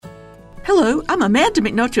Hello, I'm Amanda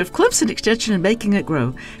McNulty of Clemson Extension and Making It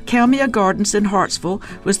Grow. Kalmia Gardens in Hartsville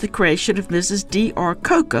was the creation of Mrs. D.R.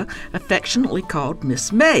 Coca, affectionately called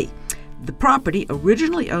Miss May. The property,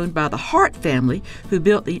 originally owned by the Hart family, who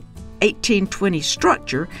built the 1820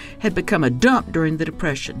 structure, had become a dump during the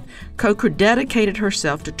Depression. Coker dedicated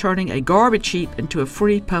herself to turning a garbage heap into a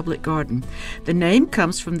free public garden. The name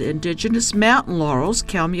comes from the indigenous mountain laurels,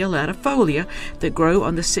 Kalmia latifolia, that grow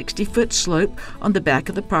on the 60-foot slope on the back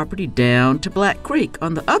of the property down to Black Creek.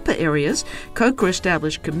 On the upper areas, Coker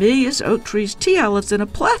established camellias, oak trees, tea olives, and a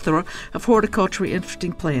plethora of horticulturally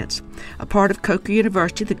interesting plants. A part of Coker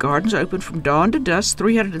University, the gardens are open from dawn to dusk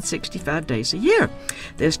 365 days a year.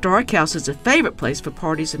 The historic house is a favorite place for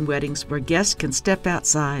parties and weddings where guests can step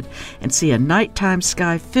outside and see a nighttime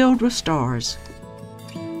sky filled with stars.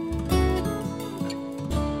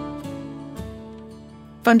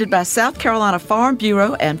 Funded by South Carolina Farm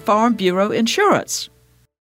Bureau and Farm Bureau Insurance.